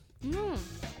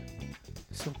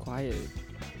So quiet.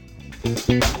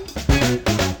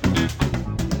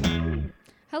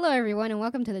 Hello, everyone, and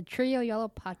welcome to the Trio Yello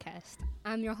podcast.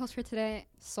 I'm your host for today,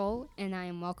 Sol, and I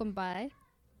am welcomed by.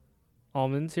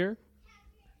 Almonds here.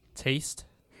 Taste.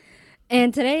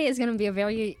 And today is going to be a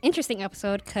very interesting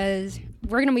episode because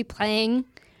we're going to be playing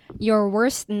your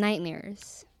worst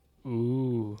nightmares.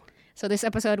 Ooh. So this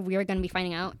episode, we are going to be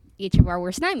finding out each of our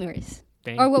worst nightmares,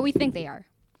 Dang. or what we think they are.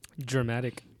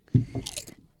 Dramatic.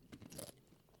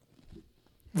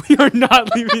 We are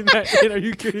not leaving that in. Are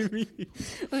you kidding me?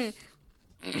 Okay.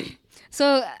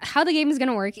 So how the game is going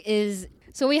to work is,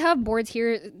 so we have boards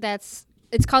here it's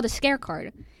called a scare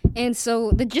card. And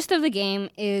so the gist of the game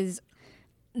is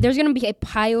there's going to be a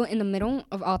pile in the middle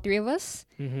of all three of us.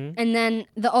 Mm-hmm. And then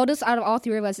the oldest out of all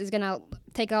three of us is going to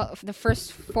take out the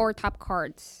first four top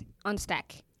cards on the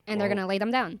stack. And they're going to lay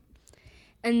them down.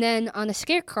 And then on the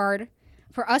scare card,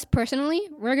 for us personally,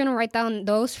 we're going to write down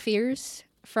those fears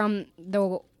from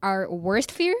our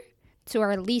worst fear to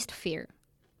our least fear.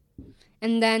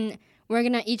 And then we're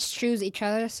going to each choose each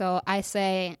other. So I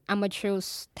say I'm going to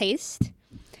choose taste.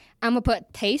 I'm going to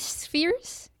put taste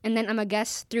fears. And then I'm going to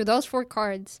guess through those four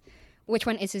cards which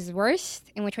one is his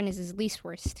worst and which one is his least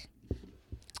worst.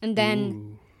 And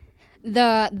then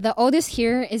the oldest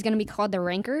here is going to be called the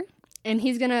ranker. And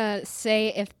he's going to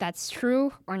say if that's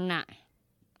true or not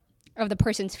of the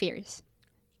person's fears.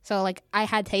 So, like, I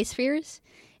had taste fears.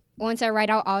 Once I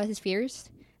write out all of his fears,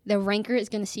 the ranker is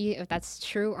going to see if that's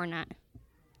true or not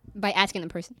by asking the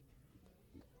person.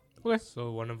 Okay.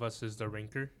 So one of us is the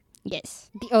ranker. Yes.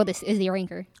 The oldest is the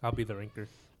ranker. I'll be the ranker.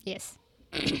 Yes.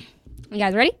 You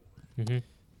guys ready? Mm-hmm.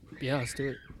 Yeah, let's do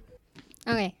it.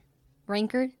 Okay.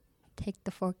 Ranker, take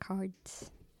the four cards.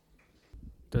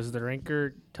 Does the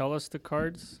ranker tell us the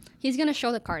cards? He's going to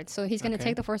show the cards. So he's going to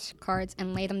Okay. take the four cards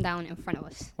and lay them down in front of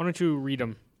us. Why don't you read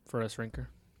them for us, ranker?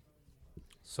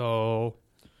 So,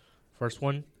 first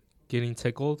one, getting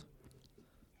tickled.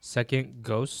 Second,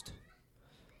 ghost.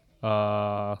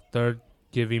 Third,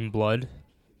 giving blood.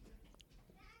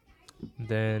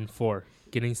 Then 4,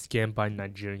 getting scammed by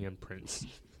Nigerian prince.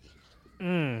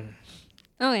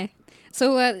 Okay.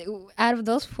 So out of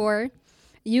those four,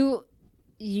 you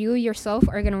yourself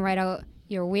are going to write out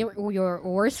your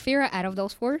worst fear out of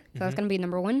those four. So that's going to be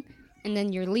number 1. And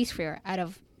then your least fear out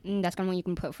of, that's going to be what you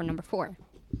can put for number 4.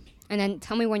 And then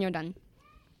tell me when you're done.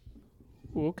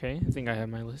 Ooh, okay, I think I have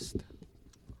my list.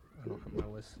 I don't have my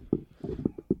list.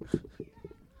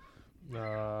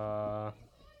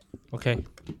 Okay.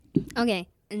 Okay.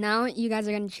 And now you guys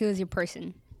are going to choose your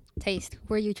person. Taste.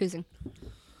 Who are you choosing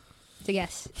to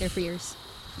guess their fears?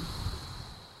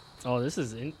 Oh, this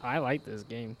is I like this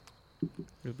game.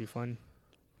 It'll be fun.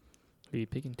 Who are you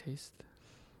picking, Taste?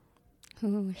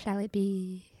 Who shall it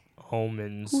be?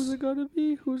 Almonds. Who's it gonna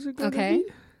be? Okay.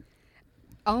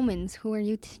 Almonds. Who are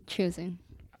you choosing?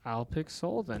 I'll pick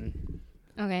Soul then.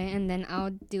 Okay. And then I'll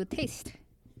do taste.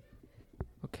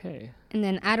 Okay. And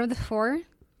then out of the 4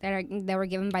 that were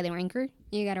given by the ranker,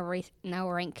 you gotta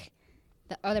now rank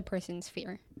the other person's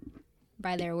fear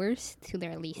by their worst to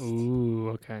their least. Ooh,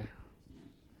 okay.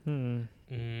 Ooh.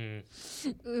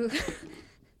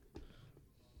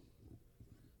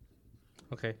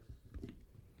 Okay.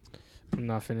 I'm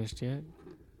not finished yet.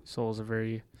 Soul's a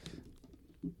very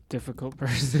difficult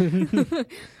person.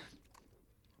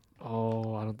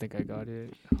 Oh, I don't think I got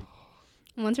it.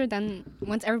 Once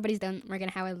everybody's done, we're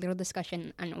gonna have a little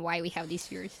discussion on why we have these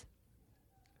fears.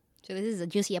 So this is a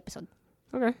juicy episode.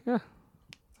 Okay, yeah.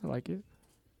 I like it.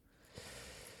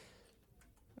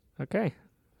 Okay,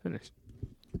 finished.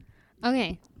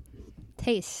 Okay,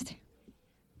 taste.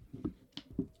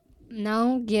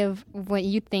 Now give what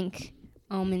you think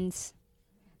almonds'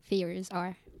 fears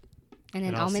are, and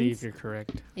then I'll almonds. see if you're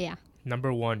correct. Yeah.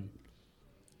 Number 1,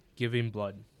 giving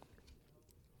blood.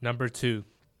 Number 2,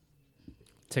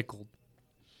 tickled.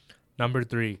 Number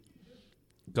 3,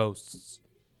 ghosts.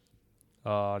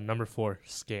 Number 4,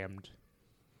 scammed.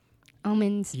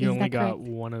 Almonds. You is only that got correct?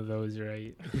 one of those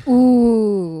right.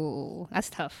 Ooh, that's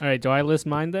tough. All right, do I list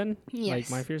mine then? Yes. Like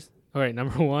my fears? All right,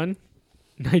 number 1,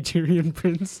 Nigerian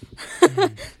prince.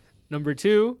 Number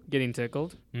 2, getting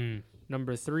tickled.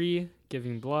 Number 3,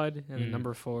 giving blood. And then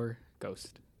number 4,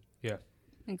 ghost. Yeah.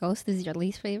 A ghost is your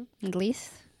least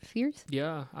fears?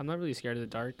 Yeah, I'm not really scared of the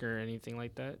dark or anything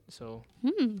like that, so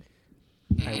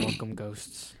I welcome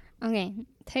ghosts. Okay,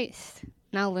 taste.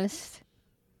 Now list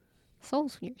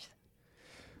Soul's fears.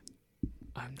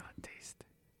 I'm not Taste.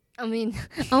 I mean,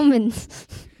 almonds.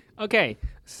 Okay,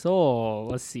 so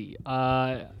let's see.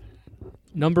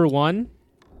 Number 1,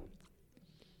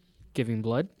 giving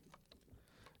blood.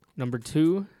 Number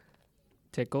 2,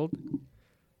 tickled.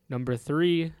 Number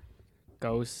 3,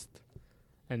 ghost.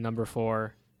 And number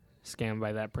 4, scammed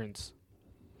by that prince.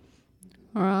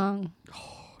 Wrong.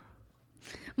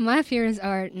 My fears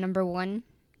are number 1,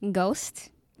 ghost.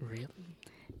 Really?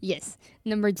 Yes.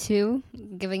 Number 2,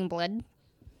 giving blood.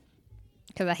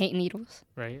 Because I hate needles.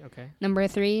 Right, okay. Number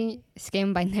 3,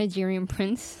 scammed by Nigerian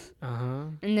prince. Uh-huh.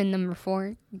 And then number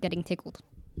 4, getting tickled.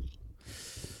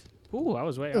 Ooh, I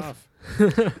was way off.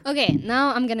 Okay,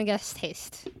 now I'm gonna guess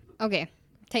taste. Okay,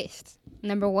 taste.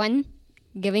 Number 1,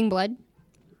 giving blood.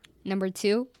 Number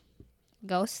 2,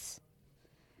 ghosts.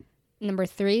 Number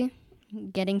 3,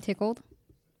 getting tickled.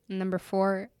 Number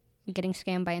 4, getting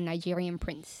scammed by a Nigerian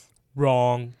prince.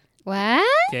 Wrong. What?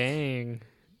 Dang.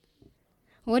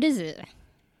 What is it?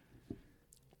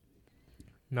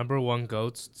 Number 1,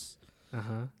 ghosts.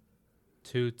 Uh-huh.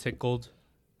 2, tickled.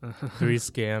 3,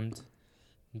 scammed.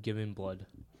 Giving blood.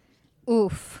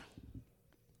 Oof.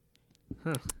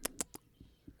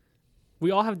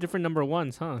 We all have different number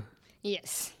 1s, huh?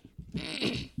 Yes.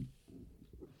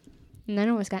 None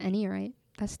of us got any right.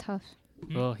 That's tough.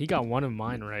 Well, he got one of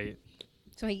mine right.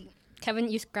 So, Kevin,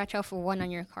 you scratch off 1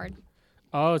 on your card.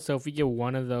 Oh, so if we get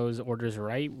one of those orders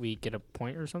right, we get a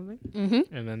point or something?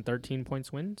 Mm-hmm. And then 13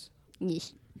 points wins?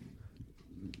 Yes.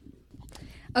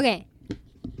 Okay.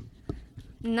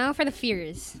 Now for the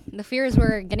fears. The fears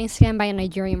were getting scammed by a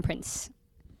Nigerian prince.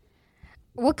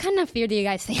 What kind of fear do you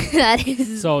guys think that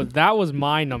is? So that was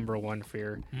my number 1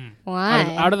 fear.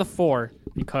 Why? Out of the 4,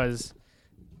 because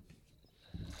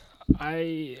how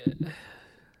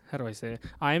do I say it?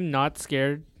 I am not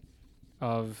scared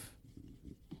of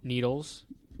needles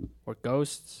or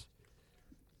ghosts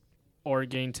or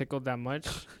getting tickled that much.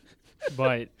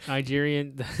 But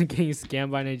getting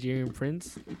scammed by a Nigerian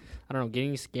prince, I don't know,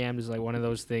 getting scammed is like one of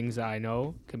those things that I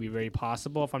know can be very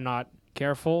possible if I'm not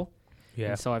careful.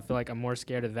 Yeah. And so I feel like I'm more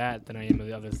scared of that than I am of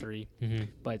the other 3. Mm-hmm.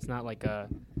 But it's not like a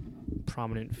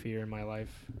prominent fear in my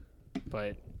life.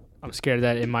 But I'm scared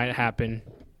that it might happen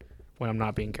when I'm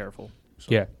not being careful. So,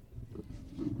 Yeah.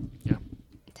 Yeah.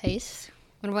 Taste.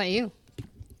 What about you?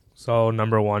 So,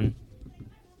 number 1,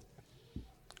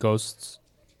 ghosts.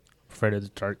 Afraid of the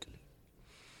dark.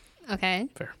 Okay.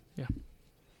 Fair. Yeah.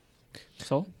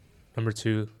 So? Number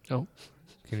 2, Oh.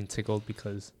 getting tickled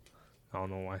because I don't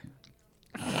know why.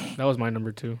 That was my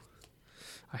number 2.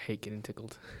 I hate getting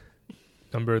tickled.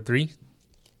 Number 3,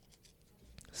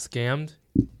 scammed.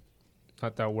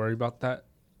 Not that worried about that.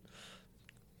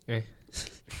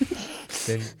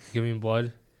 Then giving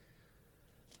blood.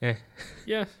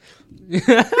 Yeah.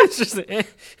 It's just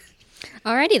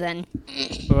Alrighty then.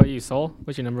 What about you, Soul?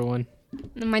 What's your number 1?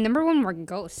 My number 1 were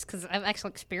ghosts because I've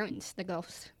actually experienced the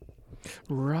ghost.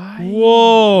 Right.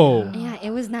 Whoa. Yeah,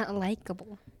 it was not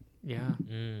likable. Yeah.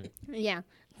 Yeah.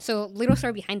 So little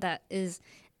story behind that is,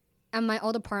 at my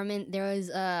old apartment there was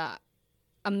a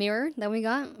mirror that we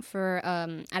got for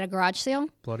at a garage sale.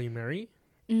 Bloody Mary?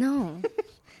 No.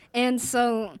 And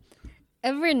so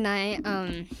every night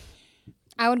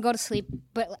I would go to sleep,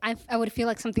 but I would feel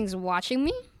like something's watching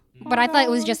me, but I thought it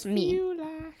was just me. Feel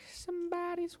like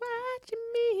somebody's watching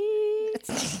me.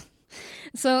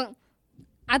 So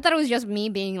I thought it was just me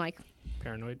being like,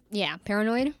 Paranoid. yeah,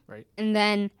 paranoid. Right. And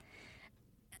then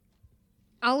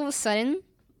all of a sudden,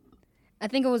 I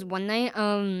think it was one night,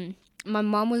 my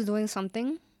mom was doing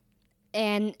something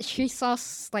and she saw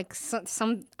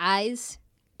some eyes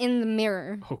in the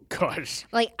mirror. Oh, gosh.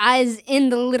 Like eyes in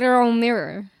the literal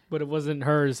mirror. But it wasn't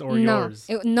hers or No, yours.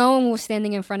 no one was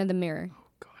standing in front of the mirror. Oh,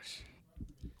 gosh.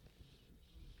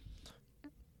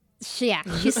 She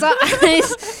saw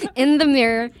eyes in the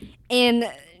mirror, and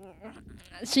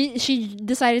she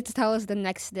decided to tell us the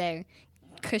next day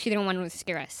because she didn't want to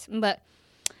scare us. But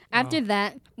after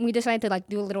that, we decided to like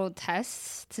do a little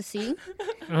test to see.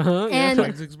 Uh-huh. And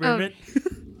Science experiment.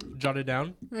 Jot it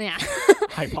down. yeah.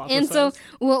 Hypothesize. And so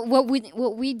what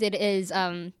we did is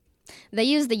they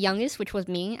used the youngest, which was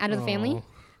me, out of the family. Oh.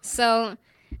 So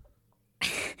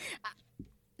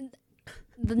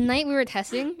the night we were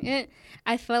testing it,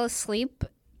 I fell asleep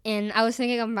and I was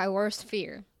thinking of my worst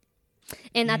fear.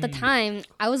 And at the time,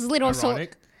 I was little,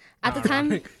 Ironic. so at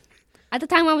the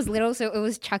time I was little, so it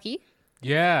was Chucky.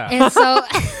 Yeah. And so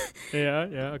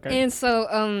Yeah, okay. and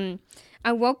so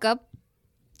I woke up,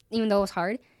 even though it was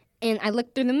hard, and I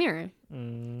looked through the mirror.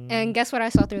 And guess what I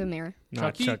saw through the mirror?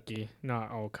 Not Chucky? Chucky.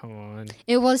 Oh, come on.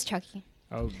 It was Chucky.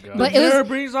 Oh, God. But it was- mirror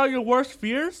brings out your worst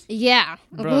fears? Yeah,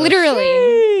 Bruh.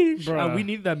 literally. Bruh. We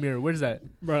need that mirror. Where's that?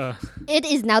 Bruh. It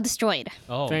is now destroyed,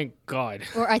 Oh. Thank God.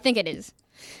 or I think it is.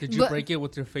 Did you but- break it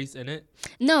with your face in it?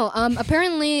 No,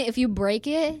 apparently if you break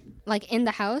it, like in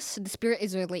the house, the spirit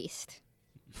is released.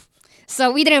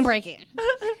 So we didn't break it.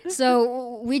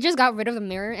 So we just got rid of the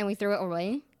mirror and we threw it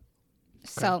away.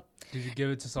 So Did you give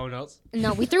it to someone else?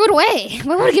 no, we threw it away.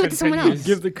 Why would we give it to someone Continues. else?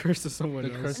 Give the curse to someone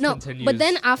The else. curse No, continues. but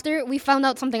then after we found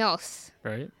out something else.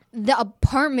 Right? The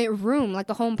apartment room, like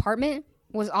the home apartment,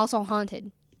 was also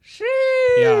haunted.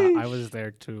 Yeah, I was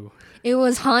there too. It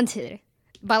was haunted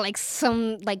by like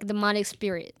some like demonic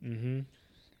spirit, Mm-hmm.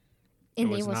 and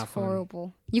was it was not fun.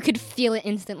 horrible. You could feel it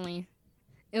instantly.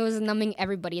 It was numbing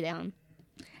everybody down,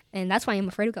 and that's why I'm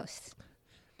afraid of ghosts.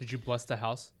 Did you bless the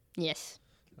house? Yes,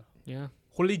 Yeah.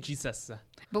 Holy Jesus.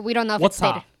 but we don't know if What's it's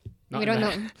stayed. up? Not We in don't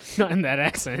that- know. Not in that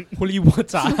accent. Holy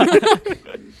water.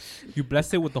 You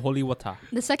blessed it with the holy water.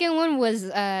 The second one was,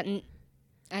 I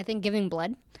think, giving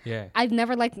blood. Yeah. I've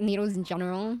never liked needles in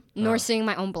general, nor Ah. seeing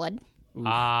my own blood. Oof.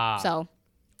 Ah. So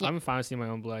yeah. I'm fine with seeing my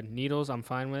own blood. Needles, I'm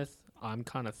fine with. I'm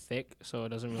kind of thick, so it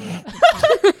doesn't really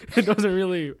it doesn't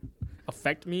really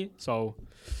affect me. So,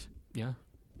 yeah.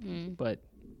 But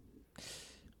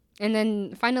And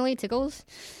then finally, tickles.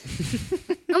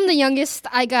 I'm the youngest.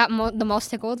 I got the most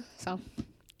tickled, so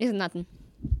it's nothing.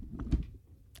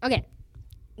 Okay,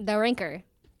 the ranker.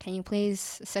 Can you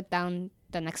please set down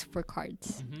the next 4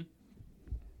 cards?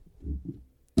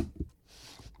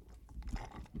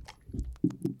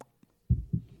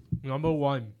 Number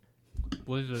 1.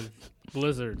 Blizzard.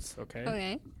 blizzards,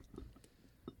 okay?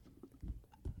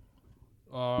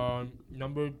 Okay.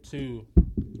 Number 2.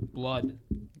 Blood.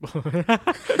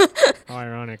 How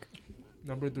ironic.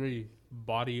 Number 3.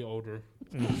 Body odor.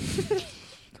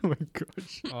 Oh my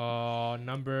gosh.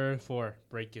 Number 4.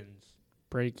 Break-ins.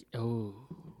 Break. Oh.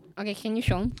 Okay, can you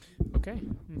show him? Okay,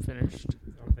 I'm finished.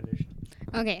 I'm finished.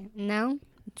 Okay, now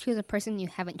choose a person you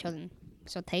haven't chosen.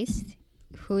 So, Taste,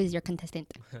 who is your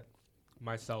contestant?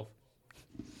 Myself.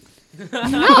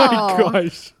 No!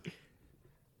 Gosh.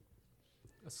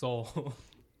 Soul.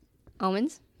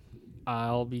 Almonds?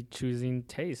 I'll be choosing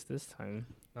taste this time.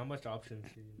 Not much options.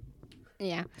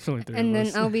 Yeah. There's only 3 And of then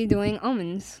us. I'll be doing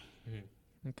almonds.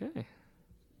 Okay.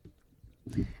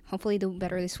 Hopefully do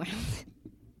better this round.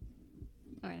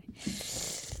 Alright.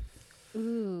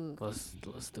 Ooh. Let's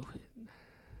do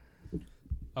it.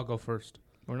 I'll go first.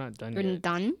 We're not done We're yet.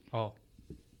 done? Oh.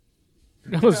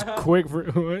 That was quick for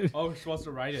what? Oh, we're supposed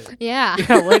to write it. Yeah.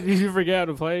 Yeah, what did you forget how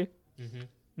to play?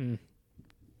 Mm-hmm.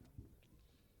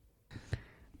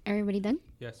 Everybody done?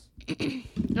 Yes.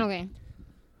 Okay.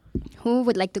 Who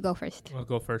would like to go first? I'll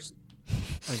go first.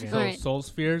 Okay. So, Alright. Soul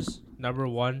Spheres. Number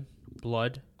 1,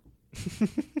 blood.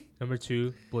 Number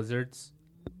 2, blizzards.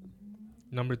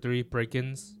 Number 3,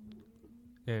 break-ins.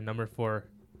 And number 4,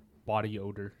 body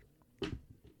odor.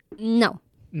 No.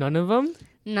 None of them?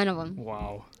 None of them.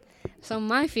 Wow. So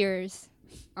my fears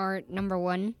are number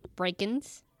 1,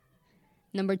 break-ins.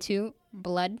 Number 2,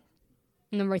 blood.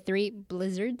 Number 3,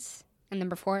 blizzards. And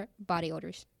number 4, body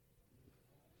odors.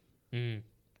 Mm.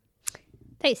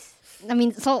 Taste. I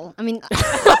mean, soul. I mean,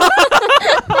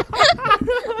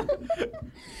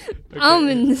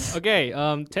 almonds. Okay,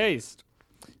 taste.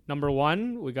 Number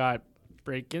 1, we got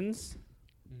break-ins.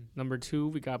 Number 2,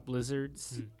 we got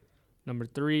blizzards. Mm. Number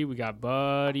 3, we got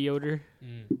body odor.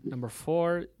 Mm. Number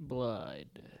 4, blood.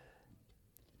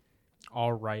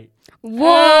 All right.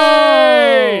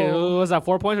 Hey! Whoa. Was that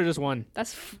 4 points or just 1?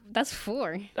 That's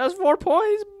 4. That's 4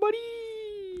 points,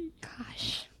 buddy.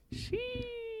 Gosh. Sheesh.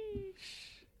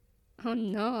 Oh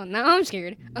no. Now I'm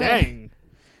scared. Okay. Dang.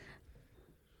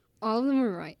 All of them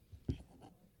were right.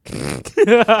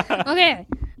 Okay.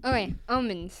 Okay.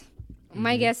 Almonds.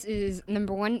 My guess is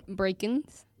number 1,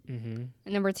 break-ins. Mm-hmm.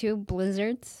 Number 2,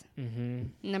 blizzards.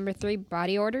 Mm-hmm. Number 3,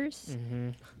 body orders.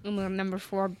 Mm-hmm. And number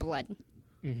 4, blood.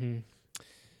 Mm-hmm.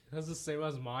 That's the same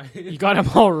as mine. You got them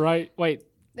all right. Wait.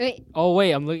 Wait. Oh,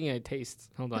 wait. I'm looking at taste.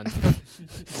 Hold on.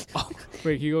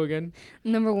 Wait, can you go again?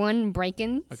 Number 1,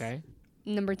 break-ins. Okay.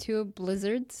 Number 2,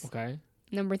 blizzards. Okay.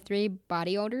 Number 3,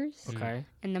 body odors. Okay.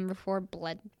 And number 4,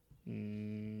 blood.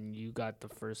 You got the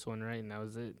first one right, and that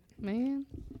was it. Man,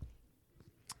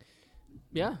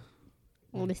 Yeah.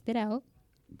 list it out.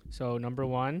 So, number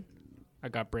 1, I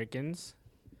got break-ins.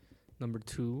 Number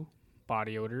 2,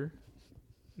 body odor.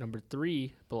 Number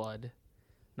 3, blood.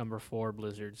 Number 4,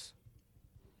 blizzards.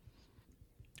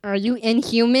 Are you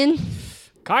inhuman?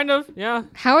 Kind of, yeah.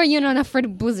 How are you not afraid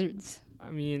of blizzards? I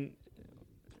mean,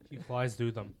 He flies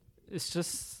through them. it's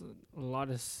just a lot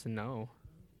of snow.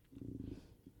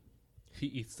 He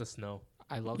eats the snow.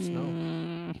 I love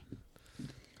snow.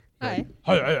 Alright.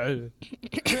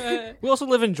 We also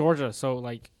live in Georgia, so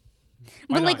like,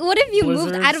 why But like, not? what if you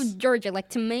moved out Blizzards? of Georgia, like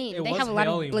to Maine? It They was have a lot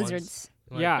of hailing blizzards.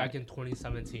 Like Yeah. Back in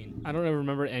 2017. I don't ever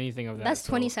remember anything of that. That's so-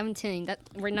 2017. That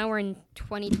right now we're in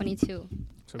 2022. so I was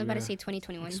we're about to gonna say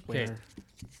 2021. explain Okay. her.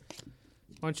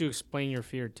 Why don't you explain your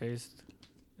fear taste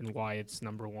and why it's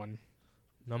number 1?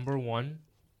 Number 1,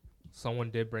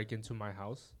 someone did break into my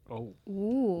house, Oh.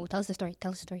 Ooh, tell us the story.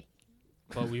 Tell us the story.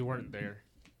 but we weren't there.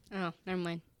 Oh, never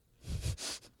mind.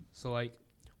 So like,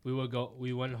 we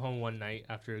went home one night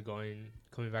after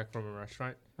coming back from a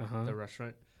restaurant, the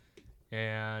restaurant,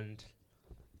 and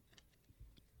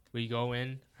we go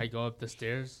in. I go up the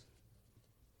stairs.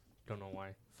 Don't know why.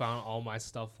 Found all my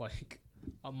stuff, like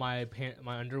my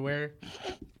underwear.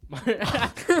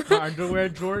 My underwear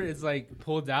drawer is like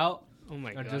pulled out. Oh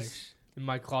my And gosh. just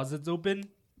my closet's open.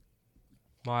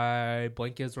 My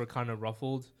blankets were kind of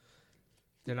ruffled.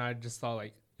 Then I just thought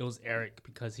like it was Eric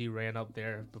because he ran up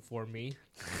there before me.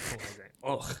 So I was like,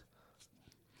 ugh.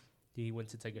 He went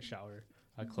to take a shower.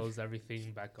 I closed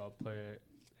everything back up, put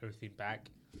everything back.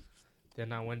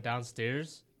 Then I went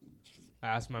downstairs. I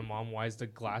asked my mom, why is the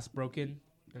glass broken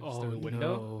next to the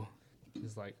window?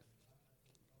 She's like,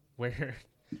 where?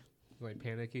 Like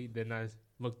panicking. Then I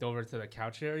looked over to the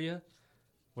couch area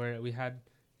where we had,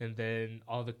 and then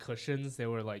all the cushions, they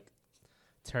were like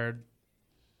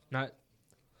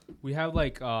we have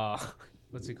like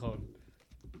what's it called,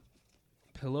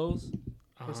 pillows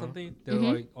or something. They're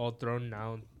like all thrown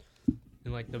down,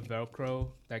 and like the Velcro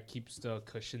that keeps the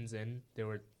cushions in, they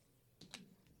were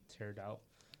teared out.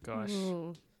 Gosh.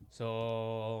 Ooh.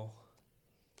 So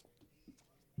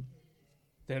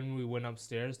then we went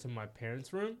upstairs to my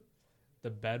parents' room. The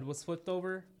bed was flipped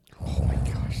over. Oh my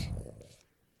gosh.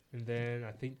 And then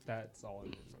I think that's all I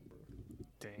remember.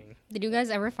 Dang. Did you guys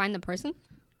ever find the person?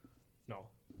 No.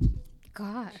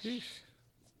 Gosh.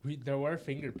 There were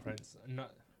fingerprints.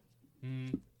 Not.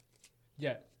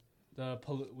 Yeah.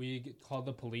 We called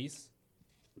the police.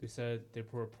 They said they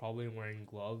were probably wearing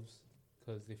gloves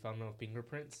because they found no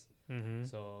fingerprints. Mm-hmm.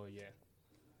 So yeah.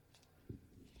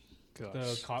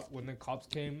 Gosh. When the cops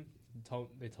came,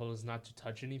 they told us not to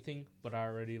touch anything, but I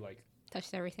already like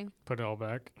Touched everything. Put it all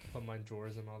back. put my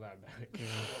drawers and all that back.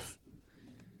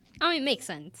 I mean, it makes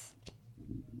sense.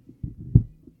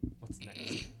 What's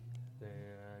next?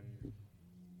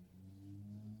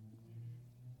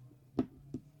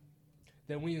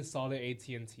 Then we installed the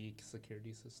AT&T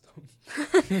security system.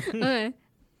 Okay.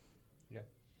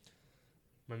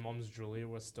 My mom's jewelry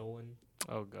was stolen.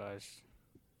 Oh gosh.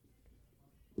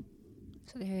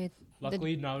 So there.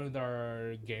 Luckily, none of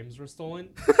our games were stolen.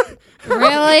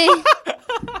 Really?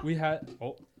 We had.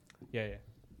 Oh, yeah.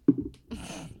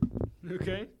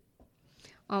 Okay.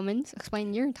 Almonds,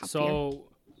 explain your top tier. So,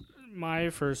 my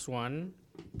first one,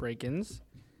 break-ins.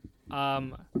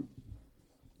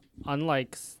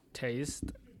 Unlike Taste,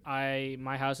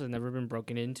 my house has never been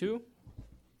broken into.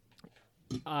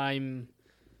 I'm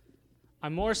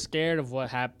more scared of what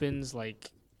happens.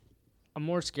 Like, I'm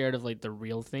more scared of like the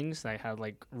real things that have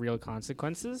like real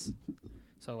consequences.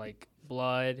 So like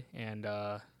blood and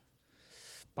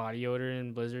body odor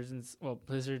and blizzards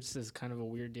blizzards is kind of a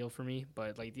weird deal for me.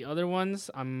 But like the other ones,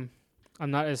 I'm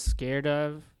not as scared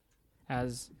of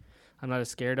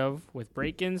with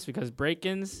break-ins, because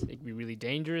break-ins, it can be really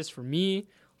dangerous for me,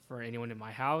 for anyone in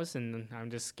my house, and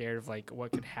I'm just scared of like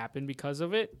what could happen because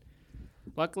of it.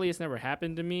 Luckily, it's never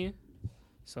happened to me,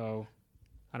 so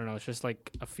I don't know. It's just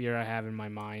like a fear I have in my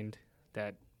mind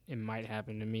that it might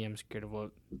happen to me. I'm scared of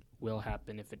what will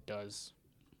happen if it does,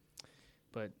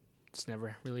 but it's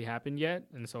never really happened yet,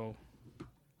 and so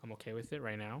I'm okay with it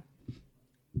right now.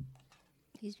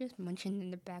 He's just munching in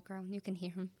the background. You can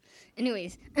hear him.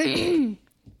 Anyways.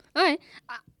 Alright.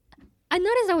 I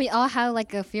noticed that we all have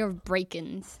like a fear of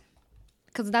break-ins.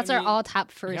 Because that's our all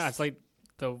top first. Yeah, it's like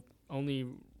the only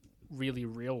really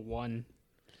real one,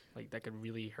 like that could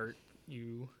really hurt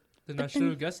you. Then I should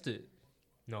have guessed it.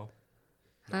 No.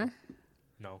 Huh?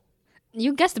 No.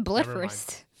 You guessed blood Never mind.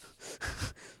 first.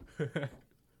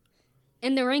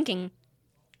 In the ranking,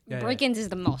 Yeah, break-ins is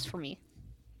the most for me.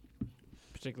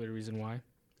 Particular reason why.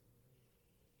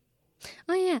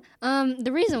 Oh yeah.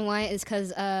 The reason why is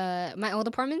because my old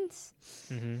apartments,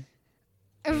 Mm-hmm.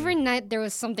 every night there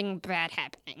was something bad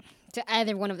happening to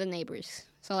either one of the neighbors.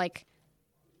 So like,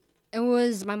 it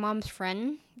was my mom's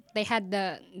friend. They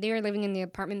were living in the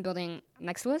apartment building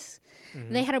next to us.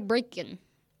 Mm-hmm. They had a break-in,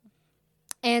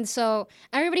 and so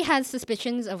everybody had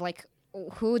suspicions of like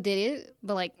who did it,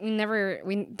 but like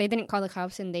they didn't call the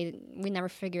cops, and we never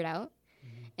figured out.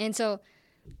 Mm-hmm. And so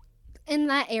in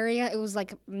that area, it was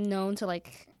like known to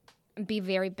like be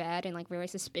very bad and like very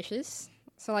suspicious.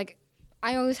 So like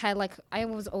I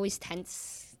was always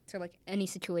tense to like any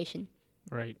situation.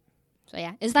 Right. So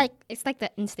yeah, it's like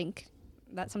that instinct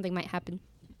that something might happen.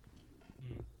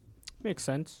 Makes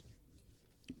sense.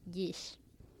 Yes.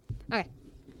 Okay.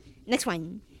 Next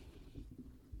one.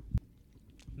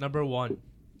 Number 1.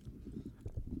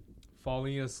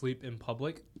 Falling asleep in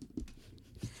public.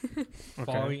 Okay.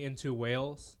 falling into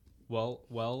wells.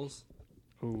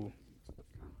 Ooh.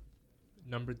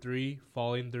 Number 3,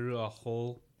 falling through a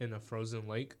hole in a frozen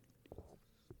lake.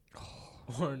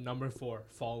 Or number 4,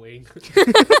 falling.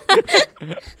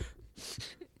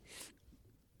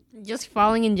 Just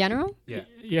falling in general? Yeah.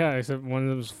 Yeah, except one of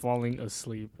them was falling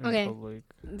asleep in Okay. public.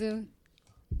 The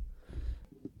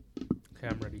Okay,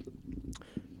 I'm ready.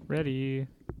 Ready.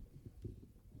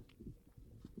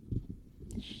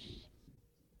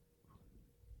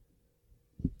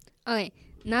 Okay,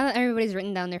 now that everybody's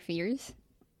written down their fears,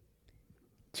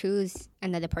 choose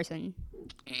another person.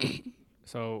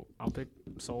 So I'll pick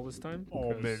Soul this time. 'cause-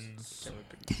 Almonds. so I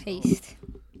picked Soul. Taste.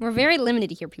 We're very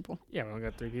limited here, people. Yeah, we only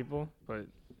got 3 people, but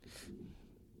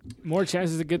more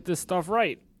chances to get this stuff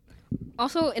right.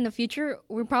 Also, in the future,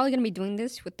 we're probably going to be doing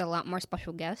this with a lot more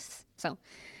special guests. So,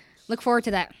 look forward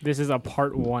to that. This is a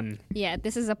part 1. Yeah,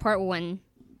 this is a part 1.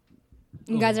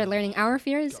 You guys are learning our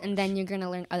fears, and then you're going to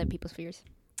learn other people's fears.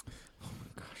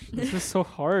 This is so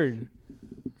hard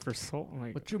for Soul.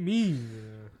 Like, What you mean?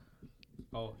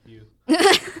 Oh, you.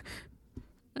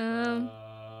 Hmm.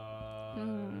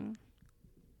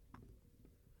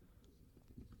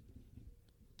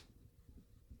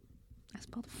 I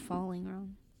spelled falling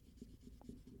wrong.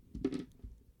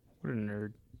 what a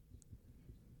nerd.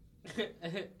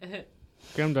 Okay,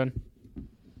 I'm done.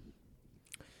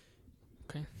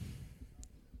 Okay,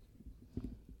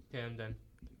 I'm done.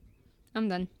 I'm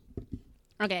done.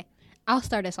 Okay, I'll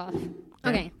start us off.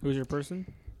 Okay, Who's your person?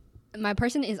 my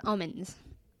person is almonds.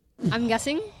 I'm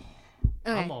guessing.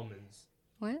 Okay. I'm almonds.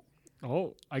 What?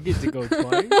 Oh, I get to go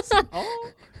twice.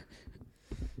 Oh.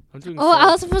 I'm doing Oh, I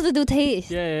Soul. was supposed to do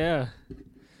taste. Yeah.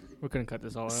 We're gonna cut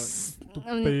this all out.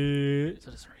 Um,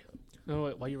 So just hurry up. No,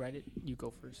 wait, while you write it, you go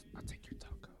first. I'll take your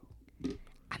taco.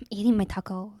 I'm eating my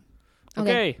taco.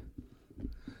 Okay.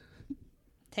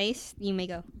 Taste, you may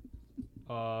go.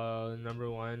 Number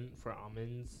 1 for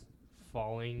almonds,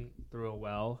 falling through a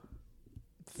well.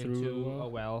 Through Into a a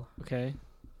well. Okay.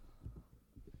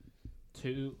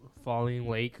 2, falling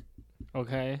lake.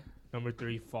 Okay. Number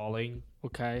 3, falling.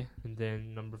 Okay. And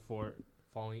then number 4,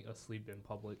 falling asleep in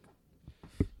public.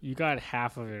 You got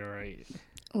half of it right.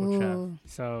 Which half? Ooh.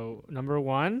 So number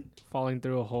 1, falling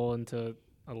through a hole into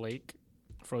a lake,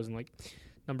 frozen lake.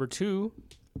 Number 2,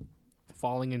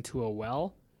 falling into a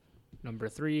well. Number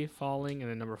 3, falling,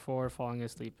 and then number 4, falling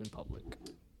asleep in public.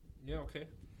 Yeah, okay.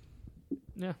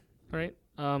 All right.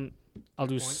 I'll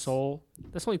do Points? Soul.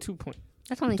 That's only 2 points.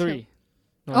 That's only 3. two.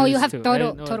 No, Oh, it you is have 2.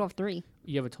 total of 3.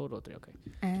 You have a total of 3. Okay.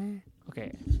 Uh,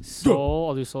 Okay. Soul.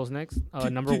 I'll do Souls next.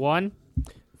 Number 1,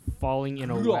 falling in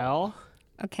a well.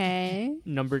 okay.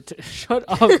 Number 2, shut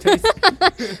up. Taste.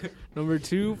 Number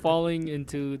 2, falling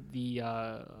into the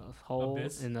hole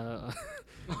Abyss? in the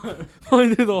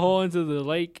falling through the hole into the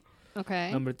lake.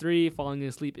 Okay. Number 3, falling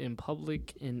asleep in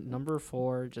public, and number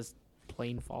 4, just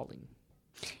plain falling.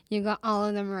 You got all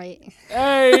of them right.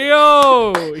 Hey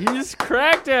yo, he just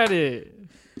cracked at it.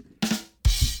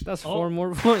 That's 4 Oh.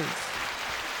 more points.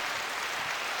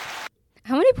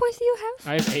 How many points do you have?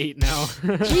 I have 8 now.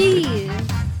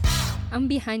 Jeez. I'm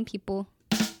behind people.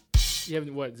 You have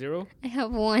what? 0? I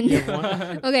have 1. You have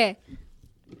 1. Okay.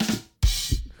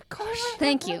 Gosh.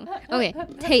 Thank you. Okay.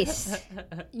 Taste.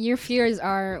 Your fears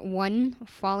are 1,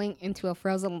 falling into a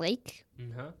frozen lake.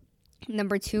 Uh-huh.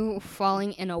 Number 2,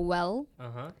 falling in a well.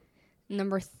 Uh-huh.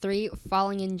 Number 3,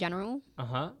 falling in general.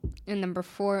 Uh-huh. And number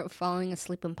 4, falling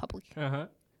asleep in public. Uh-huh.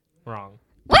 Wrong.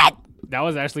 What? That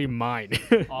was actually mine.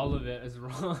 All of it is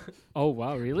wrong. Oh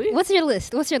wow, really? What's your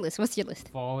list? What's your list? What's your list?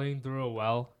 Falling through a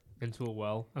well, into a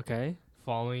well. Okay.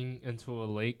 Falling into a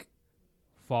lake.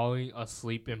 Falling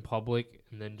asleep in public,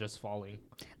 and then just falling.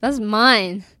 That's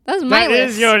mine. That's my That list.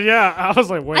 is yours, yeah. I was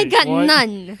like, wait, I got what?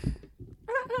 none.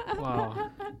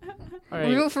 Wow. All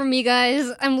right. Root for me,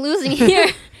 guys. I'm losing here.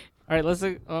 All right, let's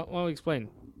well explain.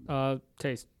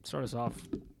 Taste. Start us off.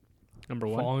 Number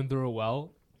 1. Falling through a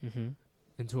well, Mm-hmm.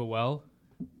 into a well.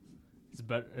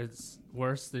 It's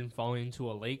worse than falling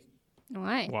into a lake.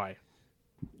 Why? Why?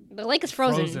 The lake is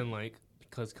frozen. Frozen lake,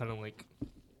 because kind of like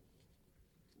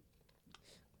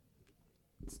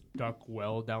it's dark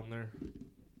well down there.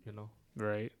 You know,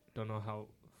 Right. don't know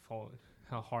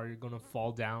how hard you're gonna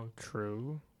fall down.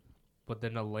 True. But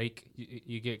then a lake,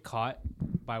 you get caught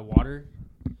by water,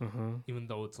 Uh-huh. even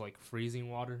though it's like freezing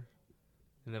water,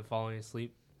 and then falling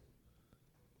asleep.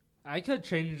 I could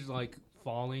change like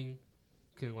falling,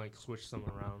 can like switch some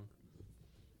around.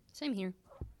 Same here.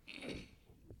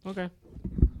 Okay.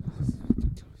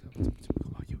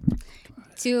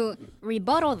 To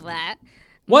rebuttal that,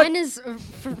 What? mine is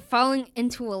falling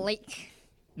into a lake.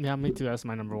 Yeah, me too. That's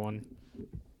my number 1.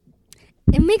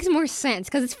 It makes more sense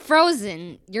because it's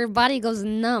frozen. Your body goes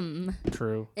numb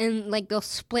True. in like those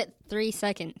split 3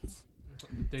 seconds.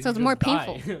 Then So you it's more just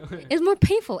die. It's more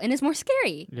painful and it's more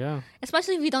scary, Yeah.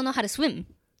 especially if you don't know how to swim.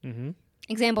 Mm-hmm.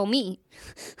 Example, me.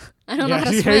 I don't know how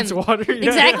to she swim. hates water. Yeah.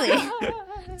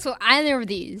 Exactly. So either of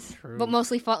these, True. but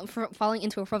mostly falling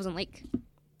into a frozen lake.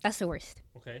 That's the worst.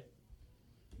 Okay.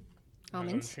 I'm gonna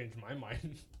Almonds. change my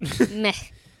mind. Meh.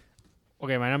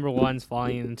 Okay, my number 1's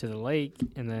falling into the lake,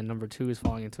 and then number 2 is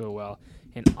falling into a well.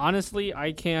 And honestly,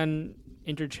 I can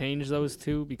interchange those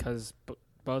two because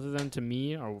both of them to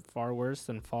me are far worse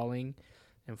than falling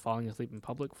and falling asleep in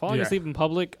public. Falling Yeah. asleep in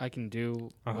public, I can do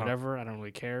Uh-huh. whatever. I don't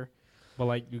really care. But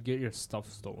like, you get your stuff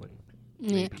stolen.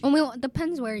 Yeah. Well, it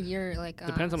depends where you're like.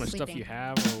 Depends how much stuff sleeping. you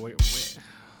have. Or wait.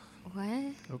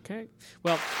 What? Okay.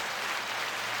 Well.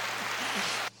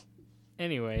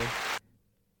 Anyway.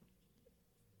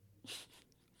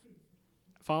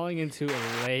 Falling into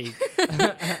a lake.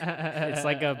 It's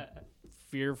like a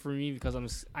fear for me because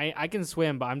I can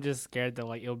swim, but I'm just scared that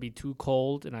like it'll be too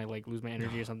cold and I like lose my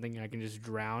energy or something and I can just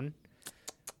drown.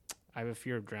 I have a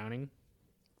fear of drowning.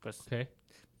 Okay.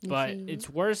 But it's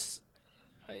worse.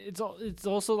 It's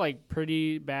also like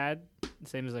pretty bad.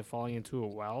 Same as like falling into a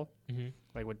well. Mm-hmm.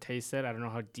 Like what Tay said, I don't know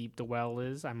how deep the well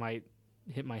is. I might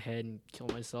hit my head and kill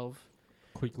myself.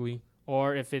 Quickly.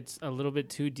 Or if it's a little bit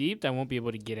too deep, I won't be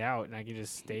able to get out and I can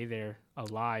just stay there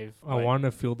alive. I but want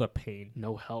to feel the pain.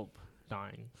 no help.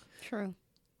 Dying. True.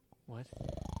 What?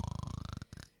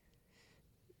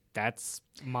 That's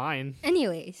mine.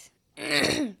 Anyways.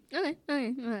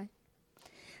 Okay.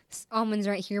 Almonds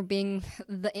right here being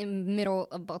the middle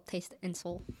of both taste and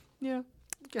soul. Yeah,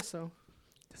 I guess so.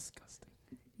 Disgusting.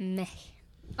 Meh.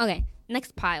 Okay,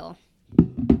 next pile.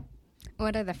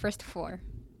 What are the first 4?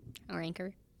 Or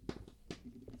Anchor?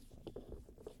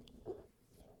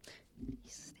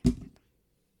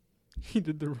 He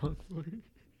did the wrong one.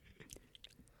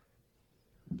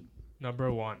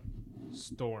 Number 1,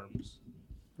 storms.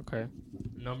 Okay.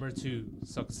 Number 2,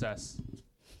 success.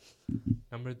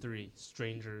 Number 3,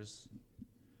 strangers.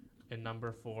 And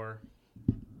number 4,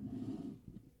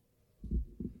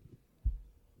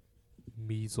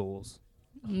 measles.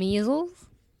 Measles?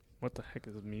 What the heck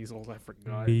is measles? I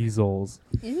forgot. Measles.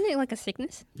 Isn't it like a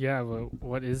sickness? Yeah, but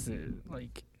what is it?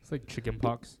 Like, It's like chicken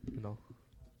pox,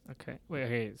 okay. Wait,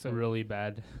 okay. So So, really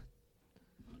bad.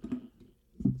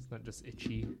 It's not just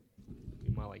itchy.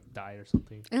 You might like die or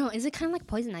something. No, is it kind of like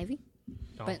poison ivy?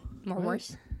 No. But more What?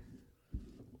 worse?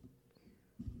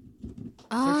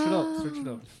 search it up. Search it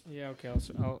up. Yeah, okay.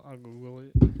 I'll Google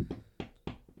it.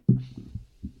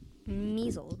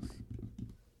 Measles.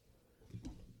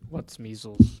 What's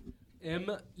measles?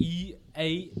 MEASLES.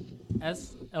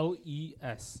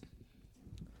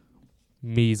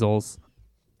 Measles.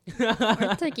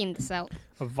 We're taking this out.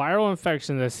 A viral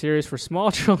infection that's serious for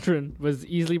small children was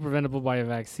easily preventable by a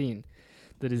vaccine.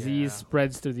 The disease Yeah.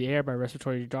 spreads through the air by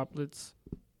respiratory droplets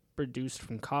produced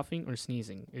from coughing or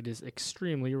sneezing. It is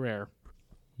extremely rare.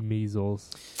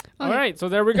 Measles. All Okay. right, so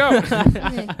there we go.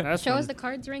 Okay. That's Show fun. us the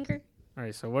cards, Ranker. All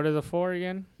right, so what are the 4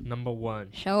 again? Number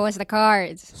 1, Show us the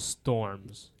cards.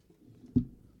 storms.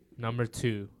 Number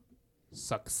 2,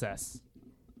 success.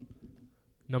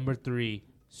 Number 3,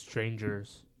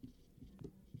 strangers.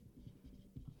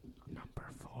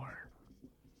 Number 4,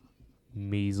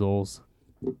 measles.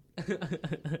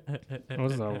 What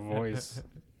was that voice?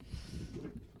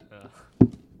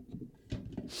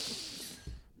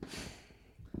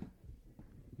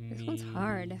 This one's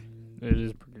hard. It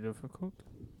is pretty difficult.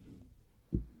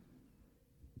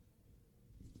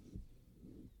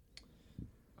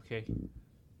 Okay.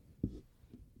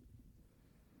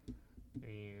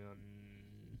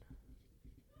 And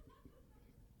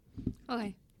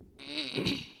Okay.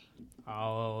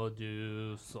 I'll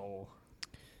do soul.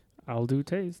 I'll do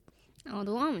taste. I'll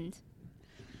do almonds.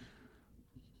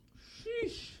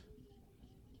 Sheesh.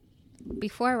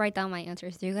 Before I write down my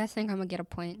answers, do you guys think I'm going to get a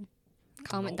point?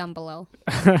 Comment Nope. down below.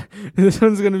 This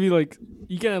one's going to be like,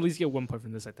 you can at least get 1 point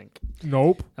from this, I think.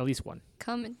 Nope. At least 1.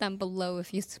 Comment down below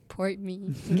if you support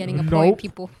me in getting a Nope. point,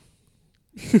 people.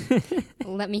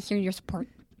 Let me hear your support.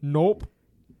 Nope.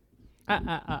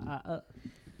 Okay.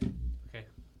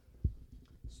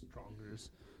 Strongers.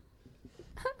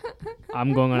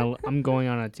 I'm going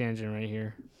on a tangent right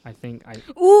here. I think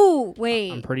Ooh,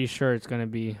 wait. I'm pretty sure it's going to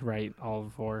be right, all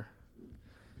 4.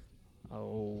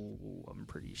 Oh, I'm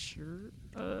pretty sure.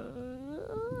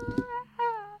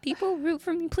 People root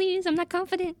for me, please. I'm not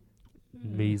confident.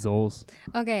 Measles.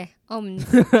 Okay, almonds.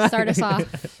 Start us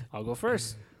off. I'll go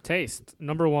first. Taste.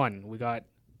 Number 1, we got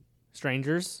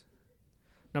strangers.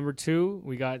 Number 2,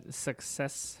 we got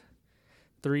success.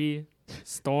 3,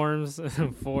 storms,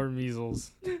 and 4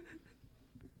 measles.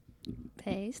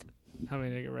 Taste. How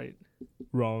many did I get right?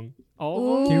 Wrong.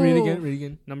 All of them? Can you read Ooh. again? Read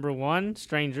again. Number 1,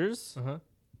 strangers. Uh huh.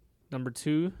 Number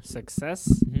 2, success.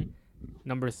 Mm-hmm.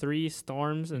 Number 3,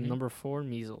 storms. And Mhm. number 4,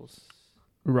 measles.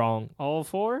 Wrong. All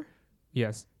 4?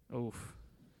 Yes. Oof.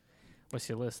 What's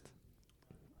your list?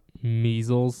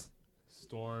 Measles,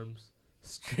 storms,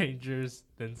 strangers,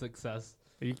 then success.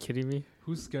 Are you kidding me?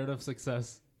 Who's scared of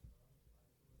success?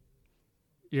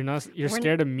 You're not. You're We're n-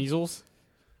 scared of measles?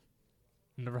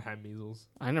 Never had measles.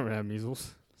 I never had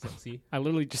measles. So, see? I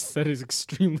literally just said it's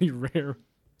extremely rare.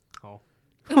 Oh.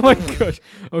 Oh my gosh.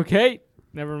 Okay.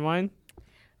 Never mind.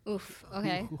 Oof.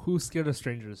 Okay. Who's scared of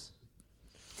strangers?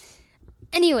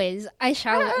 Anyways, I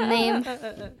shall name.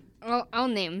 I'll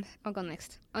name. I'll go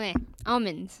next. Okay.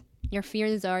 Almonds. Your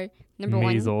fears are number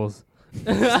Measles.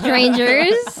 1,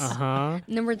 strangers. Uh huh.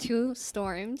 Number 2,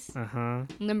 storms. Uh huh.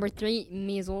 Number 3,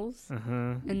 measles. Uh huh.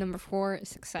 And number 4,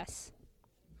 success.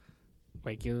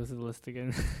 Wait, give us the list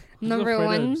again. Who's Number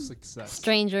afraid of 1, success.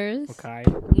 strangers. Okay.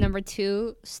 Number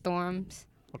 2, storms.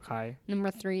 Okay.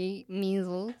 Number 3,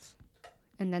 measles.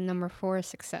 And then number 4,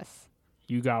 success.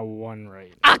 You got 1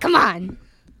 right. Ah, come on.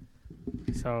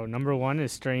 So number 1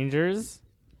 is strangers.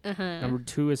 Uh-huh. Number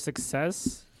 2 is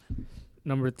success.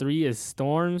 Number 3 is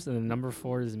storms, and then number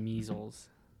 4 is measles.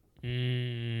 I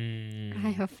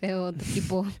Mm. have failed the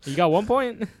people. You got 1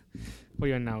 point. What are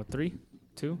you on now? 3,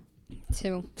 2.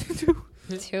 2.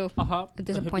 2. Uh-huh.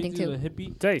 Disappointing too. The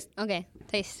hippie. Taste. Okay,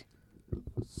 taste.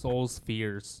 Soul's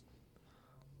fears.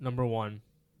 Number 1,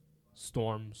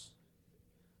 storms.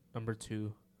 Number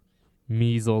 2,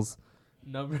 measles.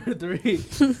 Number 3,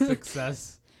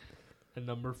 success. And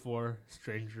number 4,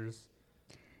 strangers.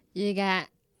 You got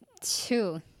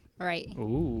 2 right.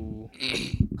 Ooh.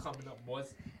 Coming up,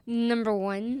 boys. Number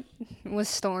 1 was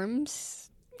storms.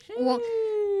 Well,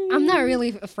 I'm not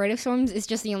really afraid of storms. It's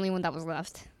just the only one that was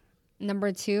left.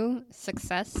 Number 2,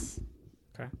 success.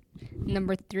 Okay.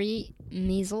 Number 3,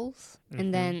 measles. Mhm.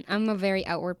 And then I'm a very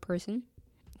outward person.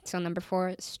 So number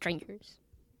 4, strangers.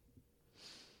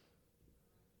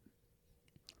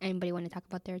 Anybody want to talk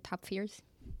about their top fears?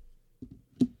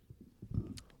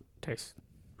 Taste.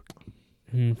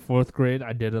 In 4th grade,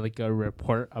 I did a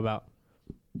report about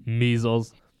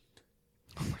measles.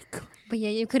 Oh my god. But yeah,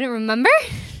 you couldn't remember?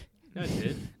 Yeah, I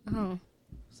did. Oh.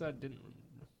 So I didn't.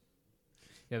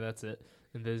 Yeah, that's it.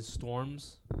 And then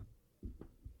storms.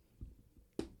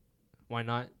 Why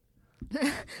not?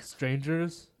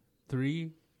 Strangers.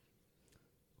 3.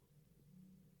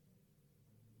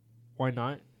 Why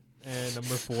not? And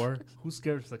number 4. Who's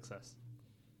scared of success?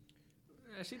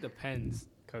 Actually depends,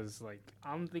 cause like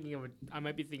I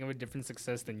might be thinking of a different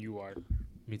success than you are.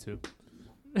 Me too.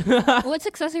 What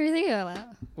success are you thinking about?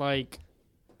 Like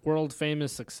world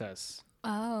famous success.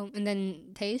 Oh, and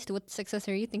then taste. What success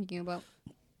are you thinking about?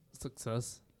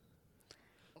 Success.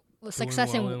 Well, Doing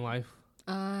success well in. in life.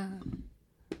 Oh,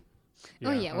 yeah,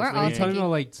 I was we're all Are you thinking, talking thinking- about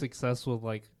like success with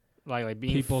like like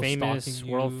being people famous,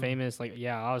 stalking world you? famous. Like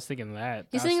yeah, I was thinking that.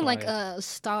 He's That's thinking like why-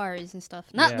 stars and stuff.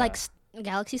 Not Yeah. like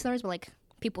galaxy stars, but like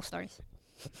people stars.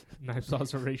 knife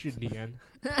observation DN?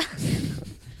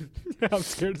 I'm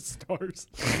scared of stars.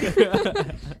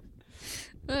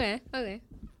 Okay, okay.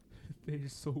 They're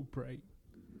so bright.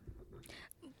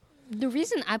 The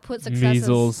reason I put success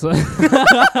Measles.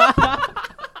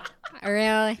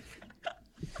 really.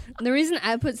 The reason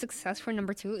I put success for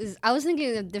number 2 is I was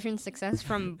thinking of different success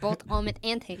from both almond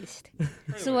and taste.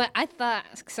 So what I thought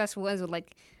success was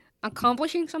like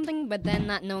accomplishing something, but then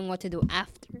not knowing what to do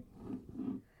after.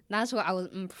 That's what I was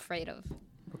afraid of.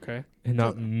 Okay. And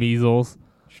not measles.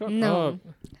 Shut No. up.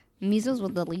 Measles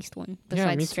was the least one Yeah,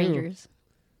 besides me too. strangers.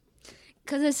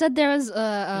 Because it said there was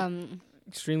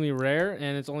Extremely rare,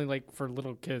 and it's only like for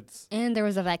little kids. and there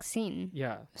was a vaccine.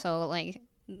 Yeah. So like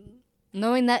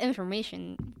knowing that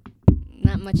information,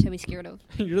 not much to be scared of.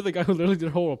 You're the guy who literally did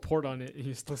a whole report on it, and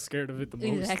you're still scared of it the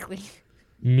most. Exactly.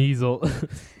 Measles.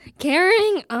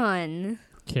 Carrying on.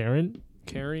 Karen?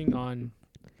 Carrying on.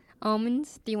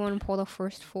 Almonds. Do you want to pull the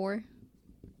first 4?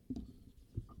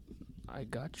 I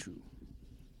got you.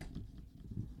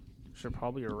 Should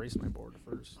probably erase my board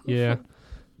first. Yeah.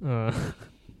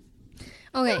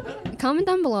 Okay. Comment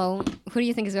down below. Who do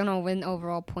you think is gonna win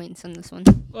overall points on this one?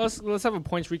 Let's have a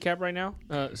points recap right now.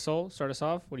 Sol, start us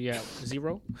off. What do you have?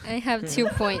 0, I have 2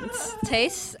 points.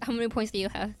 Taste. How many points do you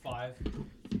have? 5.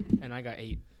 and I got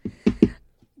 8.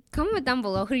 Comment down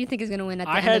below. Who do you think is gonna win at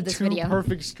the I end had of this 2 video?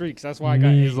 perfect streaks. That's why I got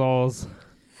 8. Measles.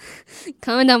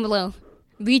 Comment down below.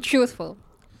 Be truthful.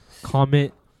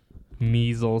 Comment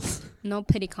measles. No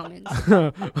pity comments.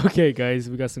 Okay, guys,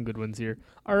 we got some good ones here.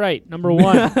 All right, number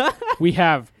 1, we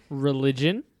have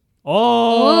religion.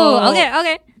 Oh,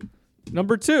 okay.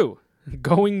 Number 2,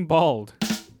 going bald.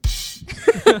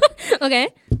 Okay.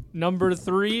 Number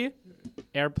 3,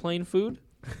 airplane food.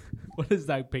 What is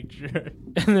that picture?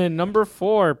 And then number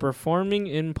 4, performing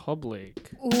in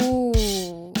public.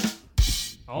 Ooh.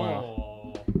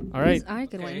 Wow. All right. These are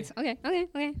good ones. Okay.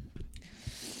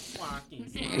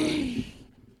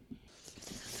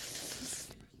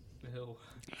 Ew.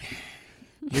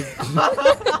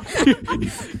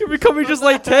 You're becoming just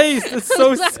like Taste. It's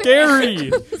so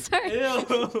scary. Sorry. Ew.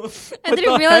 I the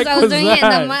didn't realize I heck was was doing it in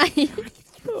that? the mic.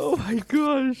 Oh my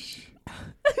gosh.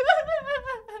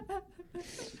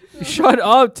 Shut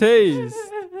up, Taste.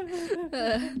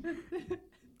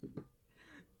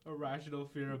 Irrational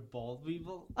fear of bald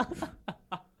people.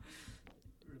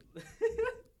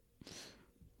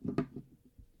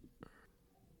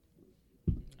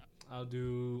 I'll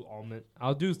do almond.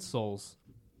 I'll do souls.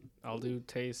 I'll do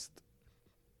Taste.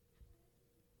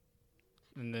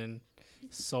 And then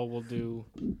Soul will do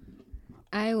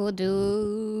I will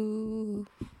do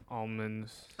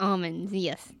almonds. almonds.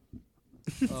 Yes.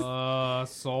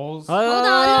 Souls. Hold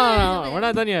on. We're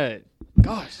not done yet.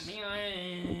 Gosh.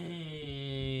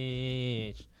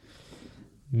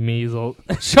 Measles.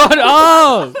 Shut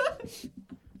up.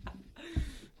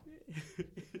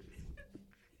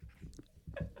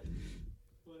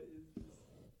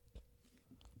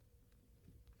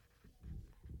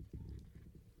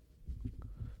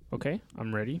 Okay,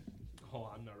 I'm ready. Oh,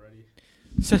 I'm not ready.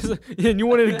 Says, and you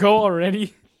wanted to go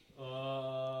already? You're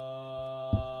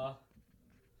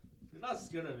not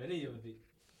scared of any of the.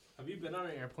 Have you been on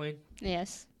an airplane?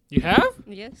 Yes. You have?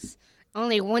 Yes.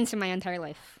 Only once in my entire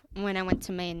life when I went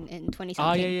to Maine in 2017.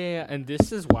 Oh, yeah. And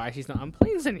this is why she's not on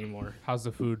planes anymore. How's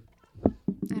the food?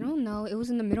 I don't know. It was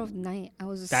in the middle of the night. I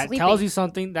was That sleeping. tells you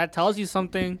something. That tells you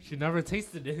something. She never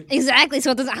tasted it. Exactly.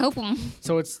 So it doesn't help him.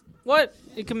 So it's what?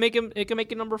 It can make him. It can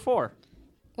make it number 4.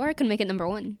 Or I can make it number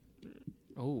 1.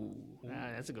 Oh,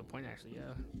 that's a good point, actually.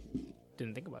 Yeah,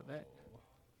 didn't think about that.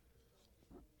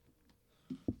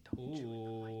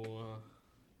 Ooh.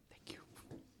 Thank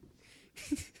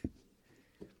you.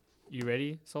 You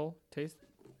ready, Soul? Taste.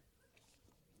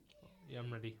 Yeah,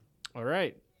 I'm ready. All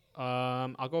right.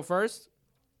 I'll go first.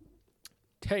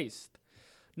 Taste.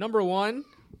 Number 1,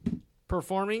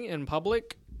 performing in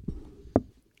public.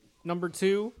 Number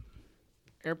 2,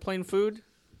 airplane food.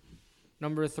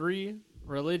 Number 3,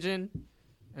 religion.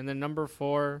 And then number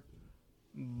 4,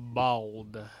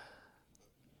 bald.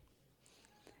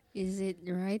 Is it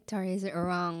right or is it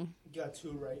wrong? You got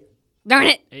 2 right. Darn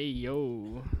it! Hey, yo.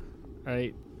 All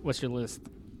right. What's your list?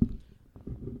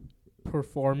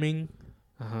 Performing,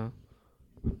 Uh-huh.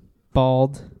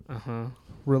 bald, Uh-huh.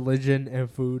 religion, and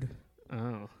food.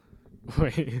 Oh.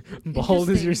 Wait. Bald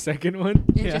is your Interesting. second one?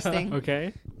 Interesting.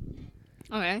 Okay.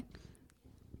 Okay.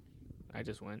 I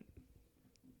just went.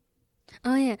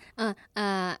 Oh yeah.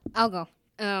 I'll go.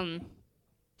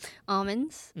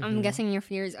 Almonds. I'm Mhm. guessing your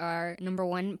fears are number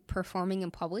 1, performing in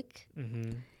public.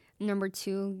 Mm-hmm. Number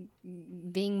 2,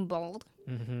 being bald.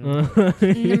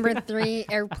 Mm-hmm. Number 3,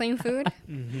 airplane food.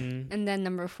 Mm-hmm. And then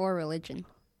number 4, religion.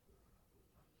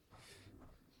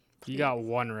 You got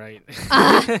 1 right.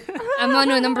 I'm on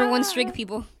a number 1 streak,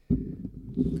 people.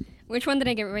 Which one did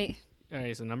I get right? All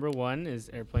right, so number 1 is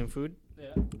airplane food.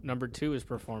 Yeah. Number 2 is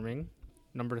performing.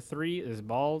 Number 3 is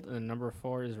bald, and number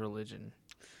 4 is religion.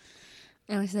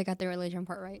 At least I got the religion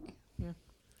part right.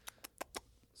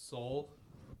 Soul.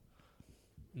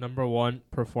 Number 1,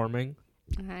 performing.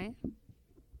 Okay.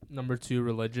 Number 2,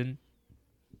 religion.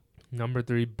 Number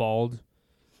 3, bald.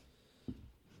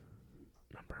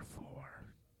 Number 4,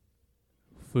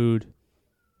 food.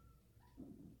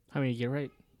 How many you get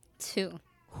right? 2.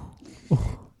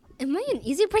 Am I an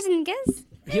easy person to guess?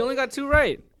 He only got 2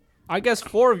 right. I guess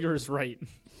 4 of yours right.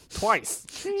 Twice.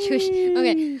 Shush.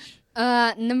 Okay.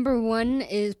 Number 1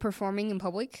 is performing in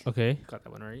public. Okay. Got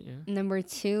that one right, yeah. Number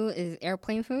 2 is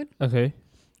airplane food. Okay.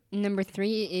 Number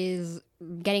 3 is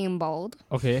getting bald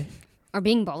Okay. or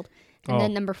being bald. And Oh.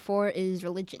 then number 4 is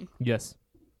religion. Yes.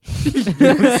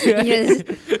 Yes.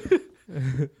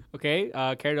 Okay,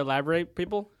 care to elaborate,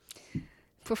 people?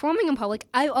 Performing in public,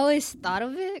 I've always thought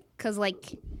of it because,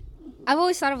 like, I've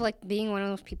always thought of, like, being one of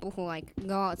those people who, like,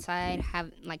 go outside,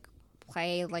 have, like,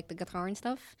 play, like, the guitar and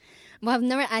stuff. But I've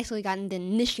never actually gotten the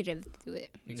initiative to do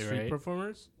it. You're Street right.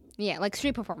 performers? Yeah, like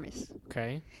street performers.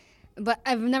 Okay. But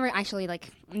I've never actually, like,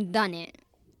 done it.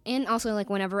 And also, like,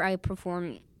 whenever I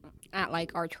perform at,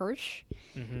 like, our church,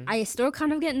 Mm-hmm. I still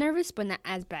kind of get nervous, but not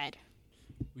as bad.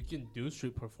 We can do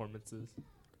street performances.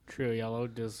 Trio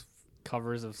Yello does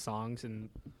covers of songs in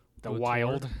the Do a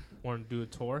wild. tour. Want to do a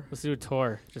tour? Let's do a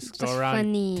tour. Just go That's around,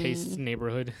 funny. taste his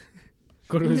neighborhood.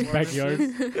 Go to his backyard.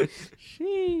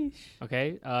 Sheesh.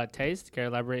 Okay. Taste. Can you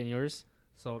elaborate on yours?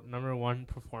 So number 1,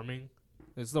 performing.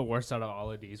 It's the worst out of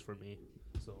all of these for me.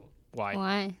 So Why?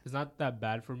 Why? it's not that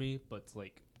bad for me, but it's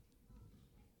like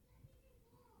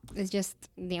It's just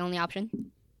the only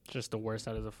option. Just the worst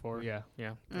out of the 4. yeah.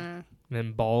 Yeah. And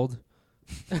then bald.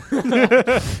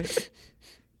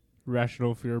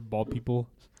 Rational fear of bald people.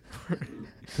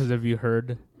 Because have you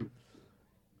heard?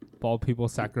 Bald people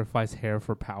sacrifice hair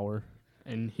for power.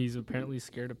 And he's apparently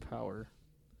scared of power.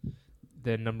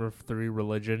 Then number 3,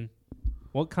 religion.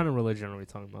 What kind of religion are we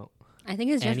talking about? I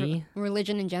think it's just Any?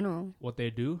 religion in general. What they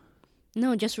do?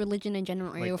 No, just religion in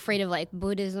general. Are you Like- afraid of like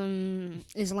Buddhism,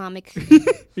 Islamic?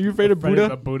 Are you afraid of Buddha?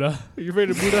 The Buddha. Are you afraid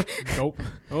of Buddha? Nope.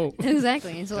 Oh.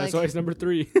 Exactly. So That's like, why it's number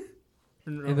 3.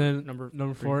 And then number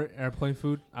Number 3. 4, airplane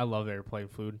food. I love airplane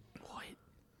food. What?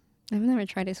 I've never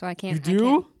tried it, so I can't. You I do?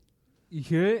 can't. You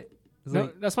hear it? It's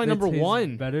No, that's my it number tastes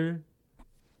 1. Better.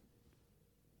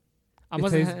 I It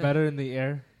must tastes have better in the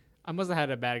air. I must have had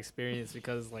a bad experience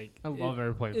because like I love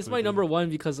airplane food. it's my number 1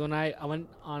 because when I went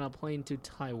on a plane to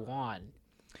Taiwan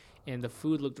and the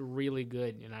food looked really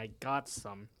good and I got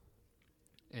some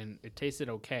and it tasted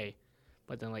okay.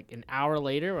 But then like an hour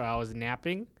later while I was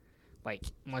napping, like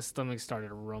my stomach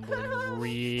started rumbling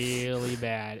really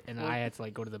bad and I had to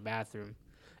like go to the bathroom.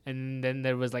 And then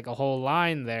there was like a whole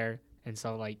line there and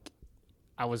so like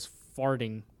I was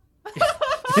farting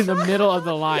in the middle of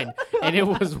the line and it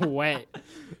was wet.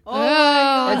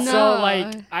 Oh, And no. so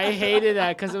like I hated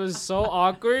that because it was so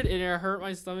awkward and it hurt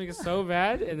my stomach so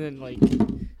bad and then like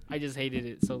I just hated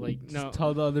it. So like no, Just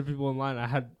tell the other people in line I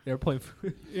had airplane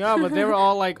food. yeah, but they were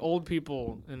all like old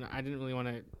people and I didn't really want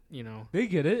to, you know. They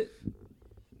get it.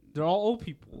 They're all old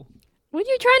people. What are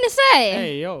you trying to say?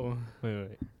 Hey yo,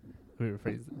 Wait. Let me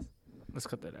rephrase this. let's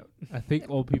cut that out. I think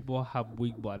old people have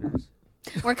weak bladders.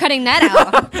 We're cutting that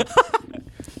out.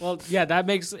 Well, yeah, that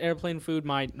makes airplane food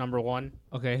my number 1.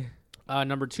 Okay.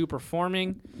 Number 2,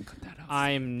 performing. Cut that out.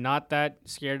 I'm not that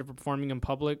scared of performing in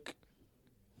public.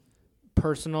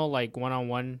 Personal, like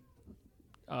one-on-one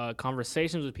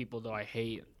conversations with people, though, I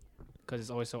hate because it's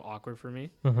always so awkward for me.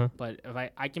 Uh-huh. But if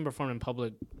I can perform in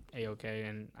public, a-okay,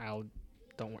 and I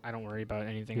don't worry about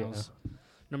anything Yeah. else.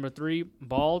 Number 3,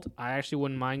 bald. I actually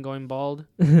wouldn't mind going bald.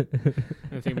 I think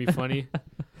it'd be funny.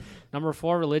 Number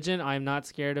 4, religion. I'm not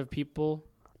scared of people's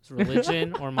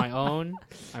religion or my own.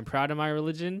 I'm proud of my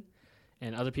religion,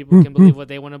 and other people can believe what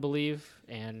they want to believe,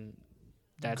 and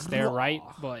that's their right.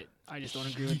 But I just don't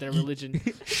agree with their religion.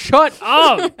 Shut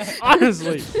up!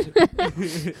 Honestly.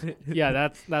 Yeah,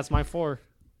 that's my 4.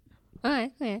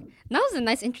 Alright, okay. That was a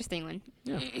nice, interesting one.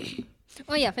 Yeah.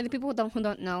 Oh yeah, for the people who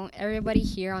don't know, everybody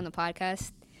here on the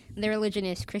podcast, their religion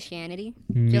is Christianity.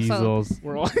 Just so- Measles.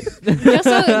 We're all just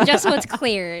so it's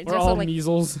clear. we're Just all so like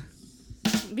measles.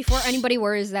 before anybody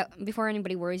worries that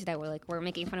we're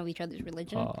making fun of each other's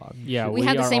religion. Yeah, We we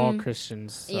have the are all same-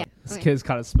 Christians. So. Yeah. This Okay. kid's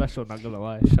kind of special, not gonna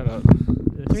lie. Shut up.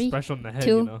 It's 3, special in the head,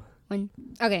 2, you know.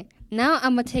 Okay, now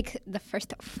I'm gonna take the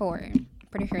first 4.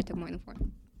 Pretty sure I took more than 4.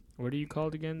 What are you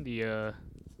called again? The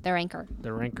Ranker.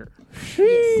 ranker.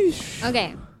 Yes.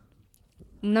 Okay.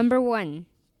 Number 1,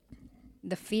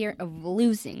 the fear of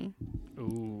losing.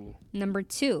 Ooh. Number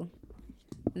 2,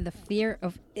 the fear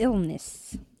of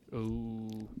illness.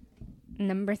 Ooh.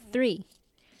 Number 3,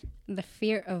 the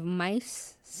fear of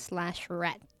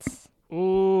mice/rats.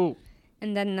 Ooh.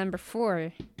 And then number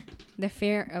 4, the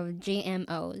fear of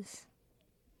GMOs.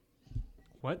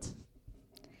 What?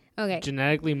 Okay.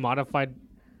 Genetically modified.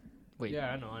 Wait.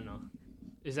 Yeah, I know.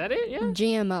 Is that it? Yeah.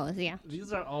 GMOs, yeah.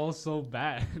 These are all so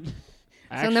bad.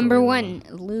 So number 1,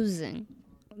 losing.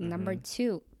 Number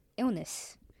 2,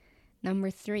 illness. Number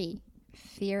 3,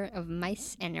 fear of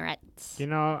mice and rats. You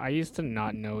know, I used to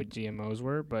not know what GMOs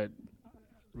were, but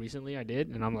recently I did,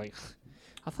 and I'm like,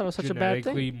 I thought it was such a bad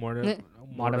thing. Genetically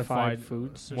Modified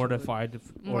foods. or mortified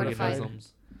Mortified.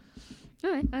 organisms.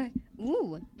 Alright.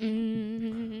 Ooh.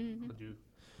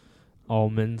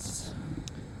 Almonds. something.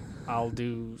 I'll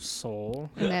do soul.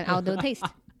 And then I'll do taste.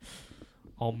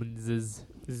 Almonds is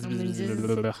Almonds is- a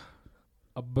grass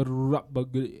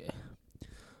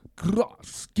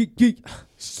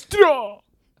straw.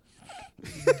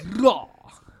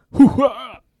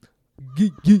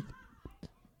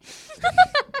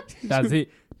 That's it.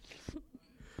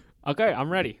 Okay, I'm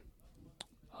ready.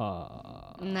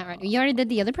 I'm not right. You already did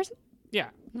the other person? Yeah,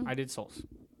 I did souls.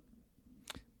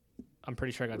 I'm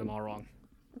pretty sure I got them all wrong.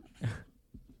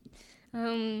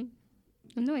 I'm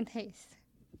doing taste.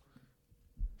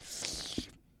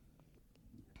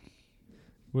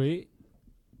 Wait.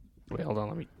 Wait, hold on.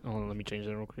 Let me change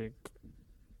that real quick.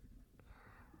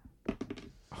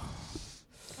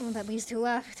 Oh, that leaves 2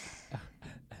 left.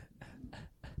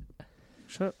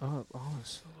 Shut up,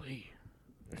 honestly.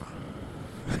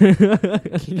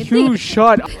 Good You thing-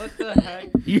 shut up. What the heck?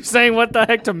 You saying what the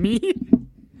heck to me?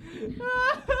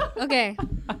 Okay.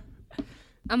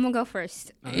 I'm gonna go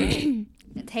first. Okay.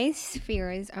 The taste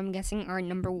fears, I'm guessing, are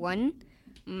number 1,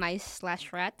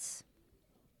 mice/rats.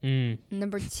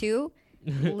 Number 2,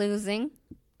 losing.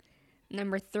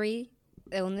 Number 3,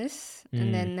 illness.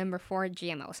 And then number 4,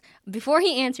 GMOs. Before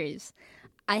he answers,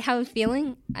 I have a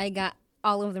feeling I got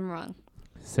all of them wrong.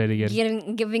 Say it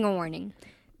again. Giving a warning.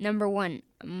 Number 1,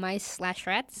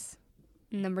 mice/rats.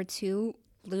 Number 2,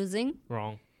 losing.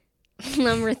 Wrong.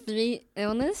 Number 3,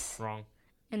 illness. Wrong.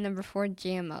 And number 4,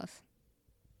 GMOs.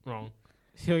 Wrong.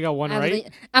 You only got one right?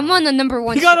 I'm on the number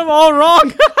 1. You got them all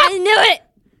wrong. I knew it.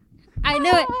 I knew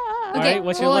it. All Okay, right,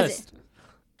 what's what your was list?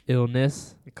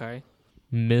 Illness, Okay.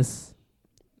 miss,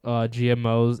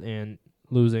 GMOs, and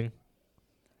losing.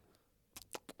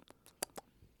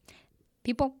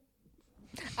 People,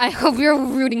 I hope you're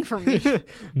rooting for me.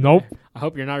 Nope. I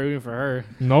hope you're not rooting for her.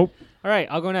 Nope. All right,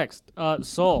 I'll go next.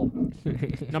 Soul.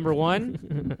 Number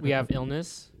 1, we have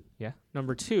illness. Yeah.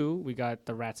 Number 2, we got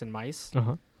the rats and mice. Uh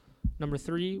huh. Number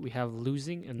 3, we have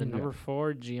losing, and then Yeah. number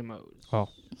 4, GMOs. Oh.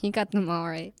 He got them all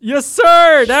right. Yes,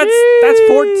 sir. That's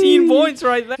 14 points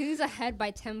right there. Who's ahead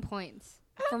by 10 points?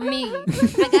 For me, I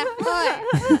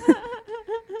got 4.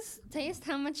 Taste,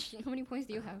 how many points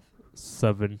do you have?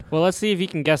 7. Well, let's see if you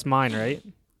can guess mine, right?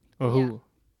 Or Yeah. who?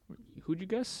 Who'd you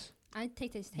guess? I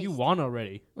take this taste. You won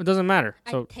already. It doesn't matter.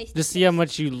 I So taste just the see how taste.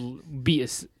 much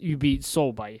you beat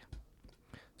Soul by.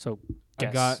 So guess.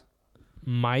 I got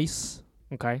mice,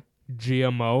 Okay.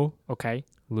 GMO, Okay.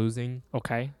 losing,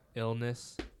 Okay.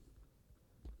 illness.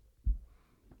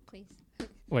 Please.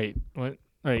 Wait. What?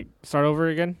 Wait. Start over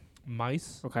again.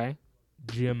 Mice, Okay.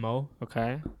 GMO,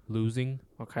 Okay. losing,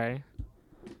 Okay.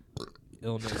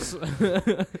 illness. All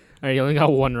right. You only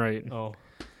got one right. Oh.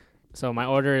 So my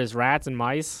order is rats and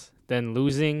mice, then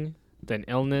losing, then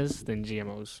illness, then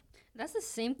GMOs. That's the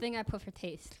same thing I put for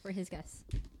taste for his guess.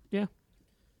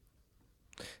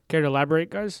 Care to elaborate,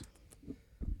 guys?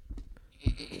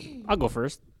 I'll go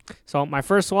first. So my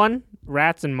first one,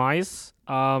 rats and mice.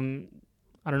 I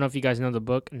don't know if you guys know the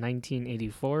book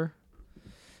 1984.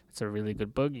 It's a really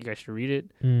good book. You guys should read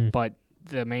it. But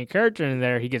the main character in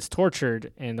there, he gets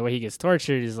tortured, and the way he gets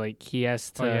tortured is like he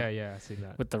has to yeah, I see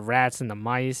that. with the rats and the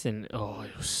mice, and it was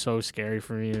so scary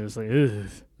for me. It was like, ugh.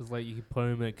 It's like you put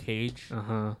him in a cage, Uh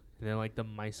huh. and then like the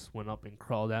mice went up and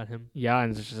crawled at him. Yeah,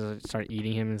 and just start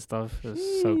eating him and stuff. It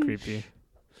was so creepy.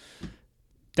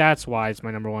 That's why it's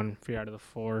my number 1 for out of the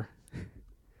 4.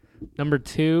 Number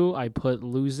 2, I put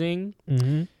losing.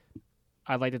 Mm-hmm.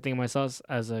 I like to think of myself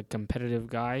as a competitive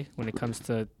guy when it comes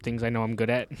to things I know I'm good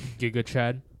at. Giga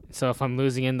Chad. So if I'm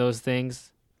losing in those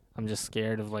things, I'm just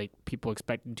scared of like people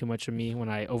expecting too much of me when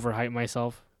I overhype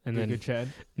myself and Giga then Chad.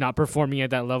 not performing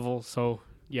at that level. So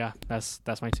yeah, that's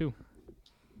my 2.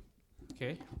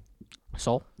 Okay.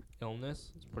 Soul.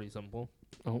 Illness. It's pretty simple.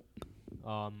 Oh.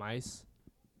 Mice.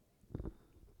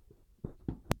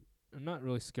 I'm not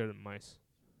really scared of mice.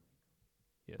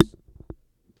 Yes.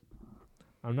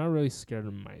 I'm not really scared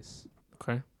of mice,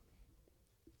 Okay.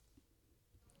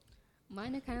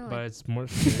 Mine are kind of but like it's more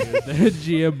scary than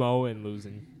GMO and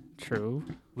losing. True.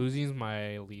 Losing is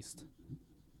my least.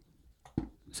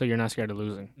 So you're not scared of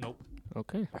losing. Nope.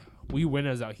 Okay. We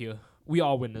winners out here. We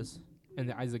all winners in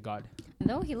the eyes of God.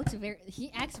 though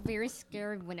he acts very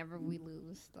scared whenever we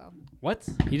lose though. What?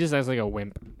 He just acts like a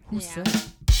wimp. Who Yeah. said?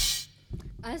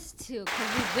 Us too,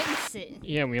 cause we witness it.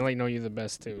 Yeah, we like know you the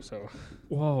best too. So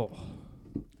Whoa.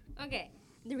 Okay,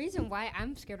 the reason why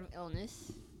I'm scared of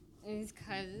illness is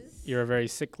cause you're a very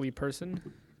sickly person.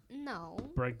 no,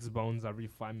 Breaks bones every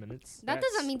 5 minutes. that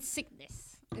doesn't mean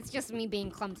sickness. It's just me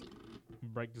being clumsy.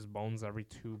 Breaks bones every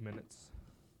 2 minutes.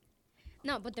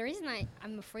 No, but the reason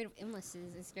I'm afraid of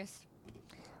illnesses is just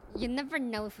you never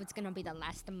know if it's gonna be the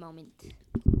last moment.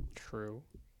 True.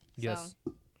 Yes.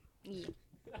 So, yeah.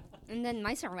 And then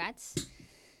mice and rats.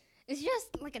 It's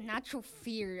just like a natural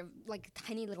fear of like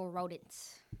tiny little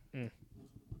rodents. Mm.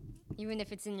 Even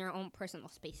if it's in your own personal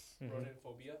space. Rodent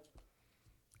phobia.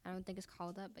 I don't think it's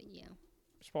called that, but yeah.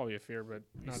 It's probably a fear, but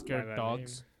not Scared by that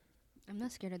dogs. I'm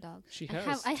not scared of dogs. She I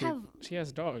has. I two- have She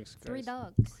has dogs. 3 guys.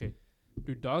 dogs. Okay.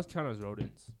 Do dogs count as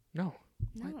rodents? No.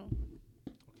 No.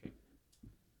 Okay.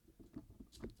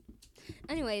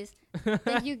 Anyways,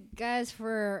 thank you guys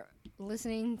for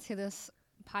listening to this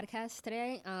podcast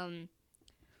today.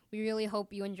 We really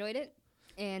hope you enjoyed it,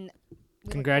 and we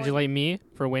look Congratulate me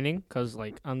for winning, cause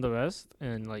like I'm the best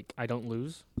and like I don't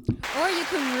lose. forward- or you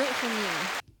can root for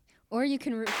me, Or you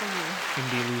can root for me,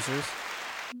 Indie losers.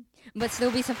 but still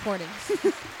be supporting.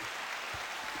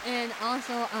 And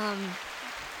also,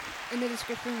 in the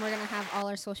description, we're gonna have all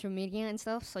our social media and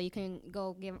stuff, so you can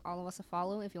go give all of us a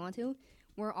follow if you want to.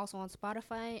 We're also on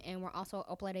Spotify, and we're also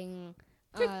uploading.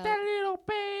 Click that little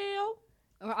bell.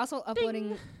 We're also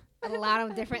uploading a lot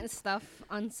of different stuff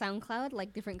on SoundCloud,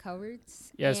 like different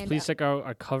covers. Yes, and, please check out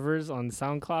our covers on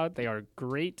SoundCloud. They are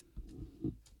great.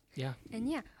 Yeah. And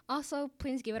yeah, also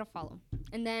please give it a follow.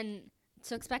 And then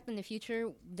to expect in the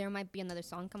future, there might be another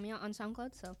song coming out on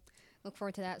SoundCloud. So look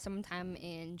forward to that sometime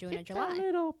in June or July.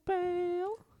 Little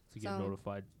bell. To get So-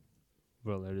 notified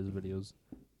for our latest videos.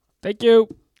 Thank you.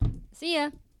 See ya.